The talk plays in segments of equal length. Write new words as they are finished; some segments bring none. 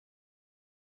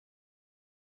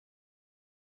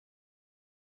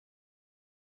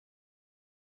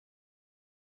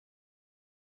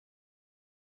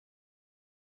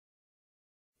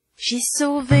J'ai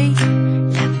sauvé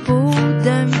la peau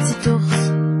d'un petit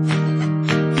ours,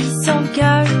 pis son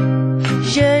cœur,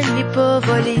 je l'ai pas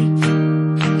volé.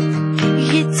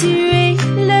 J'ai tué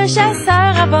le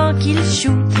chasseur avant qu'il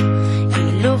shoote,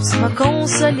 et l'ours m'a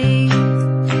consolé.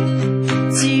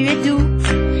 Tu es doux,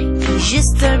 et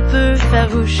juste un peu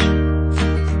farouche,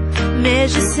 mais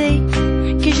je sais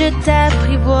que je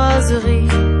t'apprivoiserai.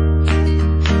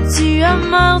 Tu as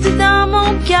mordu dans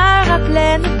mon cœur à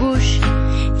pleine bouche,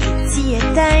 t'y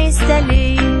est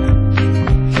installé.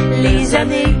 Les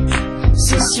années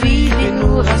se suivent et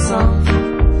nous rassemblent.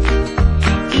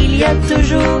 Il y a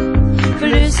toujours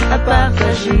plus à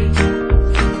partager.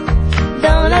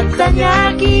 Dans la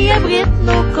tanière qui abrite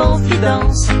nos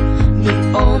confidences, nous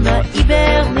on a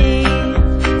hiberné.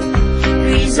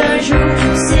 Puis un jour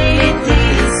c'est l'été,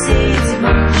 c'est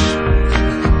dimanche,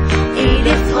 et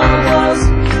les framboises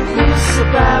poussent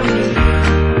parmi.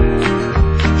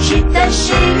 J'ai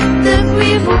taché de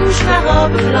pluie rouge ma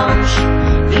robe blanche,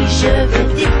 et je vais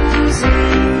t'épouser.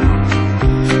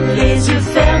 Les yeux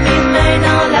fermés, main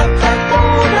dans la pâte,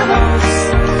 on avance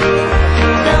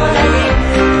dans la ligne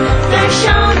d'un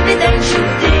chant et d'un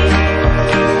shooté.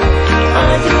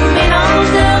 Un doux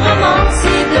mélange de romance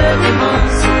et de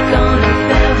démence quand le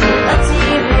verbe a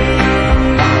tiré.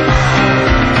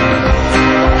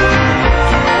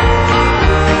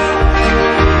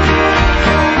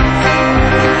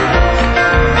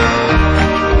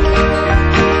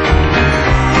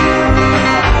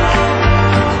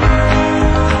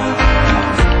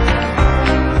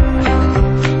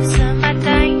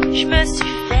 Je me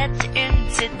suis faite une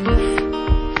petite bouffe,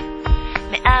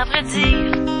 mais à vrai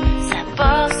dire, ça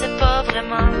passait pas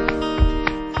vraiment.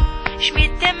 Je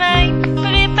m'étais même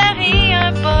préparé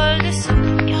un bol de soupe.